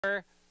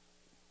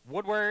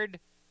Woodward,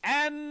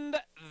 and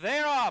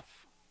they're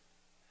off.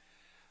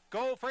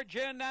 Go for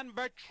Gin and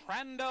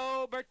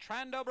Bertrando.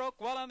 Bertrando broke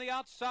well on the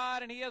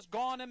outside, and he has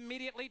gone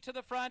immediately to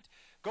the front.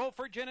 Go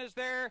for Gin is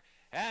there,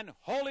 and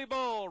Holy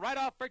Bull right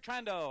off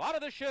Bertrando. Out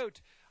of the chute,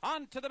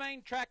 onto the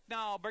main track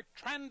now.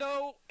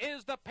 Bertrando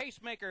is the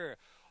pacemaker.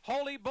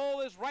 Holy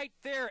Bull is right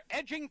there,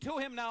 edging to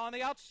him now on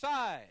the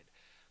outside.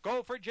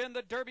 Go for Gin,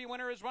 the Derby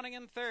winner, is running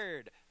in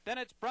third. Then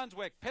it's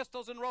Brunswick,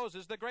 Pistols and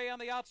Roses, the gray on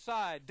the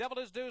outside. Devil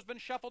Is Due has been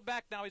shuffled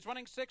back now. He's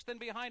running sixth and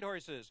behind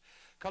horses.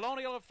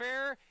 Colonial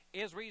Affair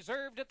is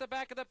reserved at the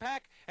back of the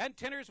pack, and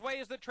Tinner's Way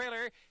is the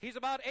trailer. He's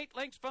about 8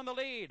 lengths from the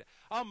lead.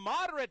 A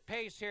moderate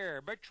pace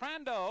here.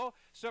 Bertrando,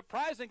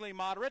 surprisingly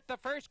moderate. The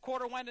first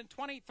quarter went in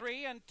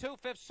 23 and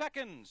 2/5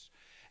 seconds.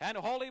 And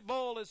Holy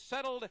Bull is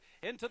settled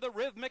into the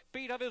rhythmic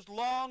beat of his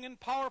long and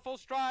powerful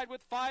stride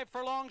with 5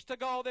 furlongs to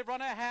go. They've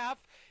run a half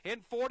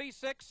in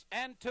 46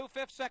 and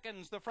 2/5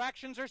 seconds. The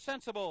fractions are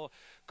sensible.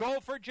 Go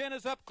for Gin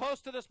is up close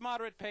to this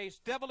moderate pace.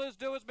 Devil Is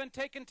Due has been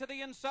taken to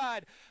the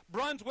inside.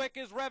 Brunswick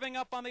is revving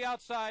up on the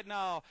outside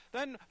now.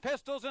 Then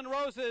Pistols and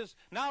Roses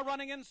now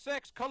running in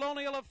 6.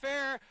 Colonial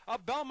Affair, a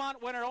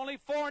Belmont winner, only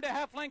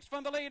 4.5 lengths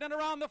from the lead. And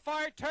around the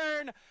far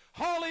turn,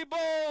 Holy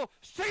Bull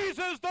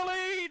seizes the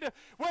lead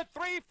with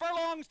 3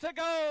 furlongs to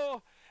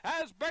go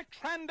as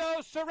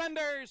Bertrando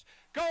surrenders.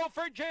 Go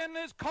for Gin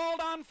is called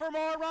on for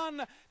more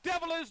run.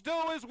 Devil Is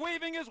Due is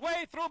weaving his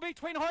way through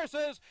between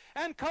horses,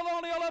 and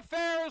Colonial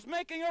Affair is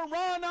making a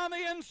run on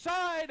the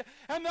inside,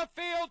 and the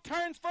field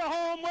turns for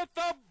home with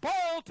the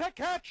Bull to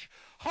catch.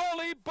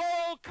 Holy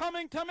Bull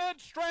coming to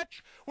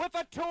mid-stretch with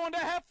a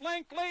 2.5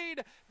 length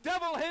lead.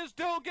 Devil Is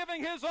Due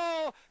giving his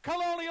all.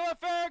 Colonial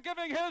Affair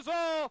giving his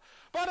all.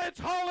 But it's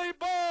Holy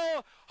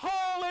Bull.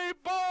 Holy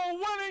Bull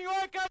winning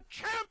like a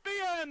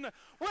champion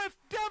with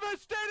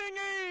devastating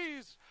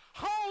ease.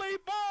 Holy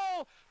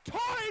Bull,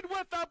 toyed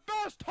with the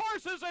best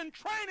horses in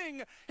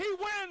training. He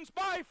wins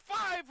by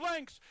 5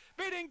 lengths,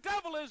 beating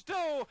Devil Is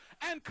Due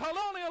and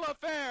Colonial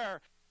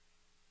Affair.